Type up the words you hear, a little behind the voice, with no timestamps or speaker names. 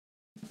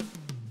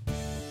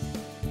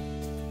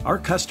Our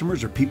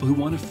customers are people who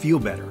want to feel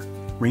better,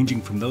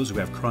 ranging from those who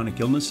have chronic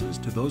illnesses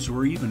to those who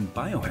are even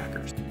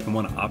biohackers and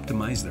want to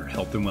optimize their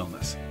health and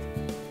wellness.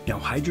 Now,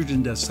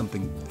 hydrogen does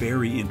something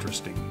very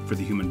interesting for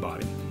the human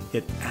body.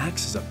 It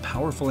acts as a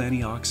powerful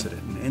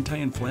antioxidant and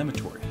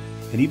anti-inflammatory,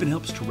 and even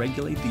helps to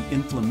regulate the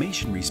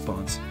inflammation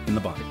response in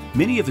the body.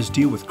 Many of us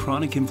deal with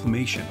chronic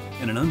inflammation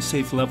and an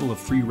unsafe level of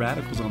free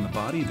radicals on the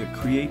body that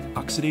create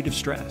oxidative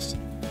stress.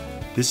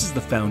 This is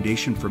the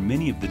foundation for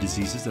many of the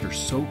diseases that are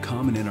so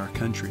common in our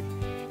country.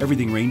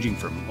 Everything ranging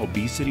from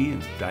obesity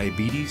and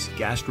diabetes,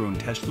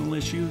 gastrointestinal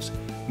issues,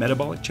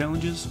 metabolic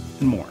challenges,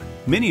 and more.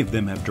 Many of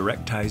them have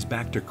direct ties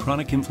back to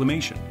chronic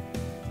inflammation.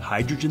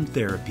 Hydrogen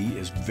therapy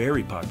is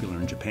very popular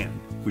in Japan,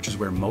 which is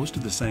where most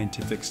of the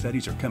scientific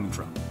studies are coming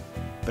from.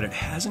 But it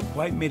hasn't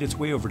quite made its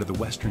way over to the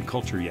Western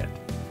culture yet.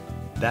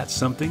 That's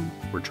something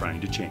we're trying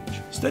to change.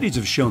 Studies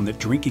have shown that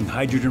drinking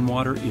hydrogen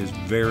water is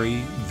very,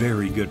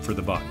 very good for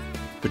the body.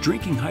 But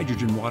drinking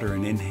hydrogen water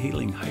and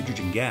inhaling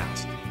hydrogen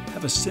gas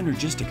have a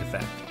synergistic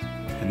effect.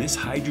 And this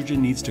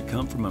hydrogen needs to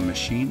come from a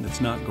machine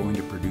that's not going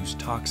to produce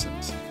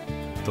toxins.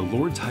 The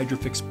Lourdes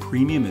Hydrofix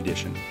Premium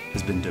Edition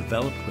has been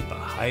developed with the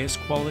highest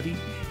quality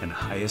and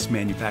highest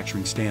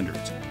manufacturing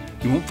standards.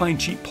 You won't find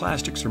cheap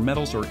plastics or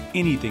metals or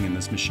anything in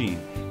this machine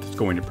that's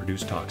going to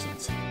produce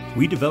toxins.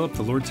 We developed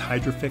the Lourdes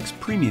Hydrofix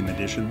Premium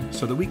Edition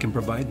so that we can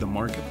provide the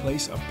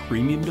marketplace a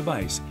premium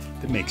device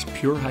that makes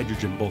pure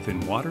hydrogen both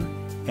in water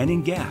and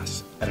in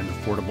gas at an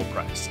affordable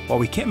price. While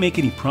we can't make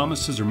any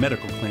promises or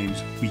medical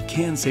claims, we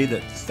can say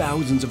that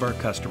thousands of our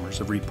customers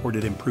have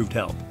reported improved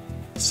health.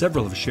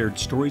 Several have shared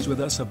stories with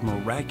us of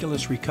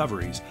miraculous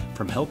recoveries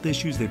from health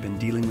issues they've been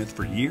dealing with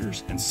for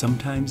years and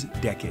sometimes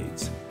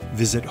decades.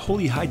 Visit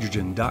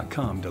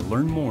holyhydrogen.com to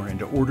learn more and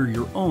to order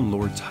your own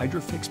Lourdes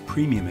Hydrofix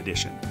Premium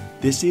Edition.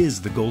 This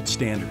is the gold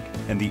standard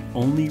and the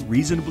only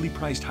reasonably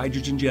priced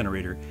hydrogen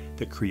generator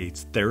that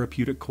creates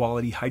therapeutic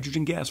quality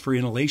hydrogen gas for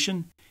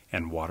inhalation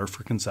and water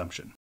for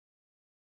consumption.